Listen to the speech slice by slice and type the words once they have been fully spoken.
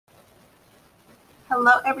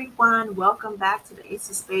Hello, everyone. Welcome back to the Ace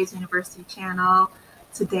of Spades University channel.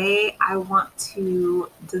 Today, I want to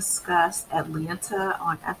discuss Atlanta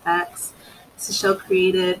on FX. It's a show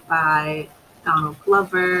created by Donald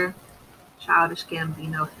Glover, Childish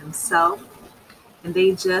Gambino himself, and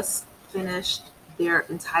they just finished their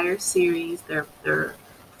entire series, their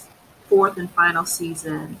fourth and final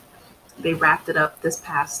season. They wrapped it up this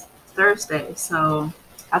past Thursday. So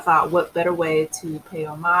I thought, what better way to pay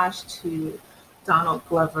homage to Donald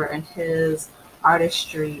Glover and his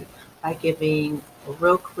artistry by giving a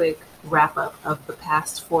real quick wrap up of the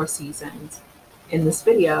past four seasons in this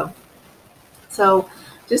video. So,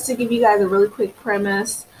 just to give you guys a really quick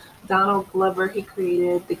premise, Donald Glover, he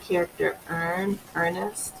created the character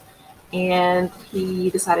Ernest, and he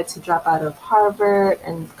decided to drop out of Harvard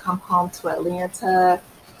and come home to Atlanta,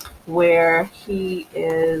 where he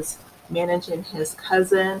is managing his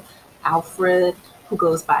cousin, Alfred, who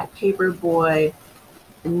goes by Paperboy.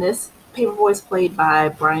 And this Paperboy is played by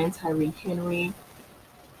Brian Tyree Henry.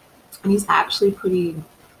 And he's actually pretty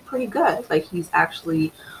good. Like, he's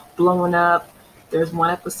actually blowing up. There's one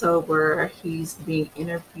episode where he's being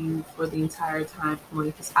interviewed for the entire time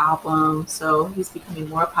promoting his album. So he's becoming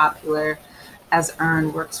more popular as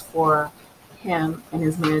Ern works for him and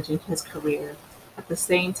is managing his career. At the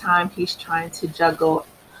same time, he's trying to juggle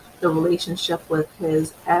the relationship with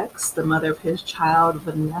his ex, the mother of his child,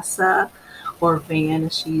 Vanessa, or Van,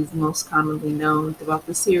 as she's most commonly known throughout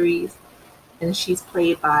the series. And she's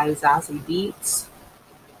played by Zazie Beetz.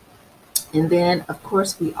 And then, of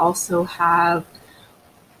course, we also have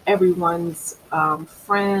everyone's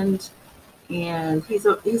friend, and he's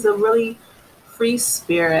a really free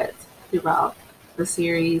spirit throughout the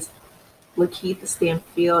series. Lakeith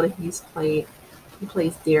Stanfield, and he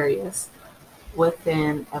plays Darius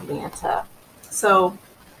within Atlanta. So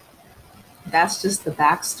that's just the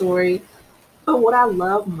backstory. But what I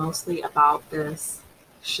love mostly about this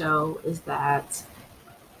show is that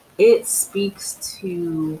it speaks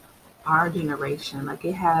to our generation. Like,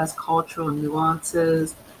 it has cultural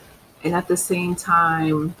nuances, and at the same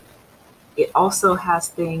time, it also has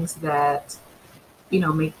things that,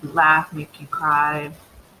 make you laugh, make you cry,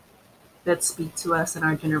 that speak to us in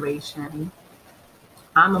our generation.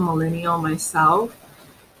 I'm a millennial myself,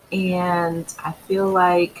 and I feel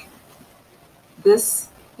like this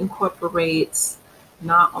incorporates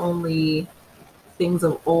not only things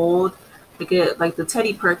of old, like the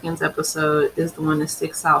Teddy Perkins episode is the one that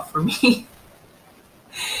sticks out for me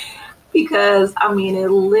because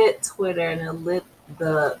it lit Twitter and it lit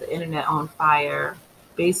the internet on fire.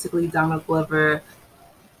 Basically, Donald Glover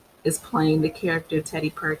is playing the character Teddy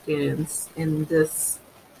Perkins in this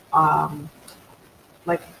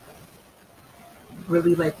like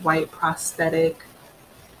really like white prosthetic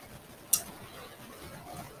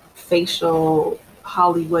facial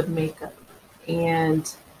Hollywood makeup,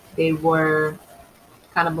 and they were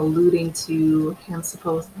kind of alluding to him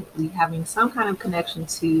supposedly having some kind of connection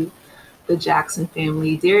to the Jackson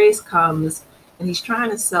family. Darius comes and he's trying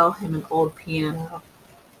to sell him an old piano,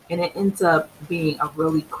 and it ends up being a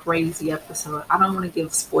really crazy episode. I don't want to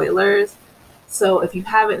give spoilers, so if you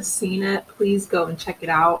haven't seen it, please go and check it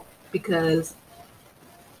out because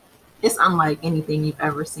it's unlike anything you've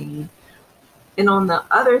ever seen. And on the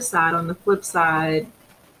other side, on the flip side,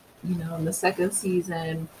 in the second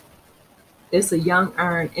season, it's a young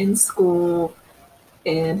Ern in school,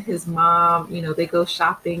 and his mom, they go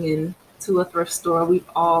shopping into a thrift store. We've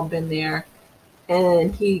all been there.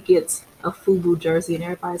 And he gets a FUBU jersey, and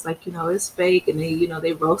everybody's like, it's fake. And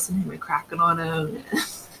they roasting him and cracking on him.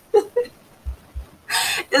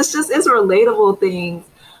 It's relatable things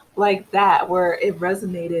like that where it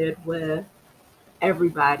resonated with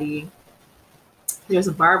everybody. There's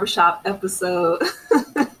a barbershop episode.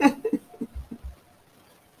 There's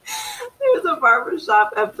a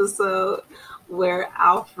barbershop episode where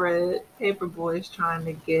Alfred, Paperboy, is trying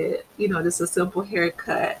to get, just a simple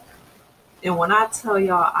haircut. And when I tell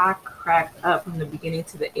y'all, I cracked up from the beginning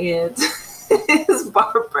to the end. His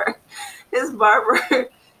barber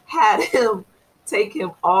had him take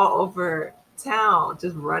him all over town,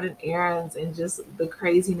 just running errands, and just the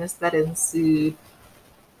craziness that ensued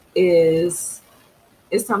is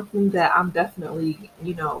something that I'm definitely,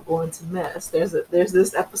 going to miss. There's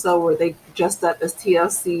this episode where they dressed up as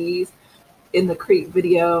TLCs in the Creek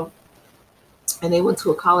video, and they went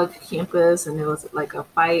to a college campus, and there was like a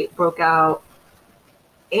fight broke out.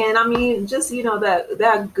 And just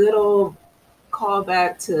that good old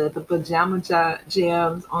callback to the pajama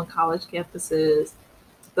jams on college campuses,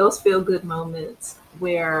 those feel good moments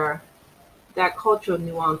where that cultural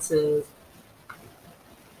nuances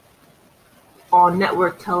on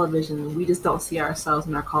network television, we just don't see ourselves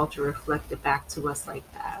and our culture reflected back to us like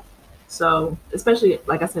that. So, especially,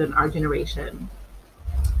 like I said, in our generation.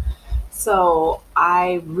 So,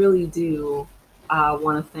 I really do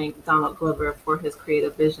want to thank Donald Glover for his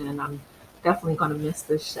creative vision, and I'm definitely going to miss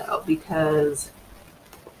this show because,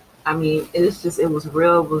 I mean, it was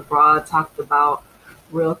real, it was raw, it talked about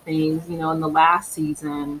real things. You know, in the last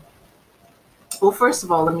season, well, first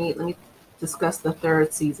of all, let me discuss the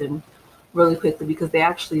third season really quickly because they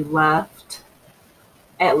actually left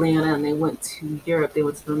Atlanta and they went to Europe. They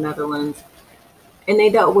went to the Netherlands, and they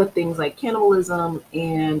dealt with things like cannibalism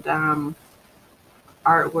and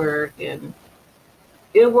artwork, and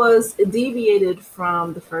it deviated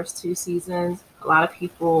from the first two seasons. A lot of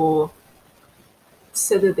people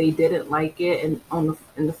said that they didn't like it, and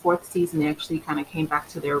in the fourth season, they actually kind of came back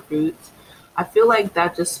to their roots. I feel like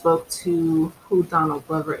that just spoke to who Donald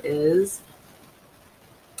Glover is.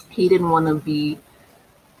 He didn't want to be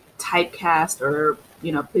typecast or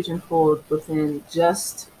pigeonholed within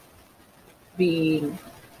just being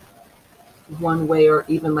one way or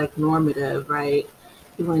even like normative, right?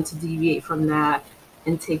 He wanted to deviate from that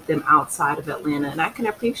and take them outside of Atlanta, and I can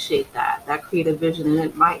appreciate that creative vision. And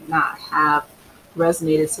it might not have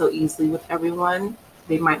resonated so easily with everyone.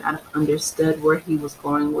 They might not have understood where he was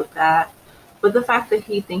going with that, but the fact that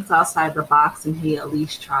he thinks outside the box and he at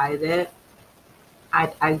least tried it,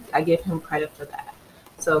 I give him credit for that.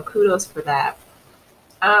 So kudos for that.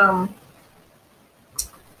 Um,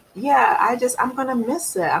 yeah, I'm gonna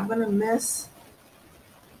miss it. I'm gonna miss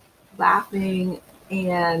laughing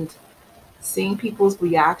and seeing people's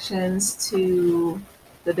reactions to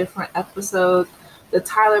the different episodes. The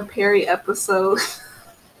Tyler Perry episode.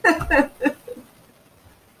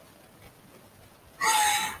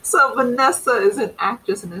 So Vanessa is an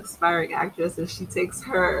actress, an aspiring actress, and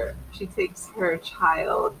their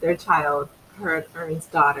child, her and Ern's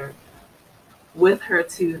daughter, with her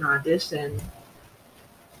to an audition.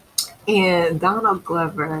 And Donald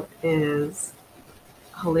Glover is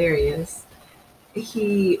hilarious.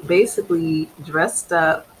 He basically dressed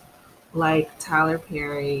up like Tyler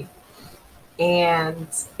Perry, and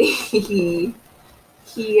he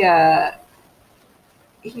uh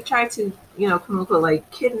he tried to, comical,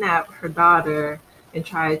 like kidnap her daughter and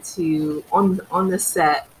try to on the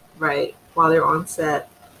set, right, while they're on set,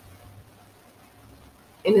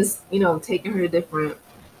 and is taking her to different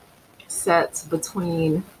sets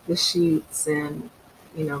between the shoots, and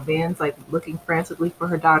Van's like looking frantically for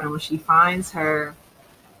her daughter. When she finds her,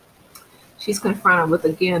 she's confronted with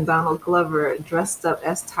again Donald Glover dressed up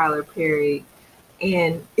as Tyler Perry,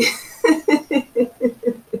 and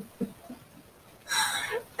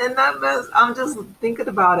and that mess, I'm just thinking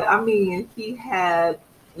about it. I mean, he had,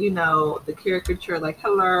 the caricature, like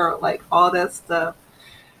hello, like all that stuff.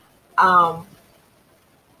 Um,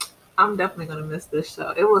 I'm definitely gonna miss this show.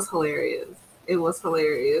 It was hilarious. It was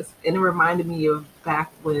hilarious. And it reminded me of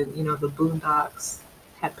back when, the Boondocks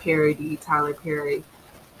had parodied Tyler Perry.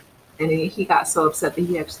 And he got so upset that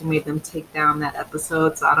he actually made them take down that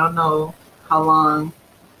episode. So I don't know how long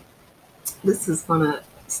this is gonna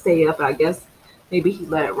stay up. I guess maybe he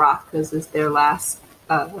let it rock because it's their last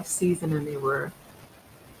season, and they were,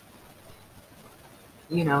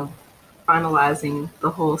 finalizing the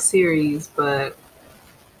whole series. But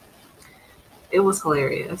it was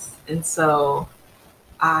hilarious, and so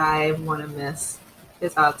I want to miss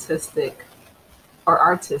his artistic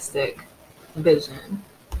vision.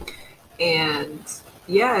 And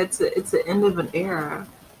yeah, it's the end of an era.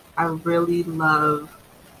 I really love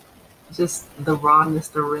just the rawness,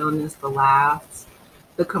 the realness, the laughs,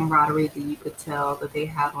 the camaraderie that you could tell that they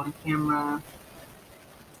had on camera.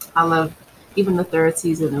 I love even the third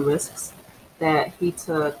season, the risks that he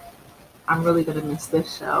took. I'm really going to miss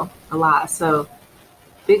this show a lot. So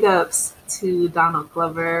big ups to Donald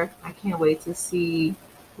Glover. I can't wait to see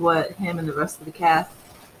what him and the rest of the cast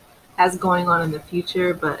has going on in the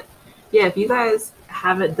future. But yeah, if you guys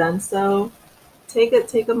haven't done so, take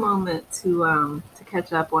a moment to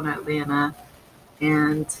catch up on Atlanta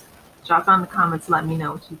and drop down the comments. Let me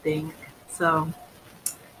know what you think. So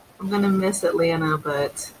I'm gonna miss Atlanta,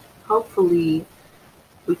 but hopefully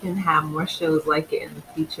we can have more shows like it in the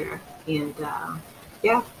future. And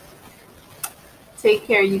yeah, take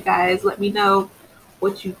care, you guys. Let me know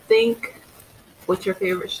what you think, what your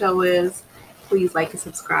favorite show is. Please like and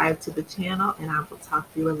subscribe to the channel, and I will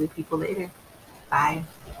talk to you lovely people later. Bye.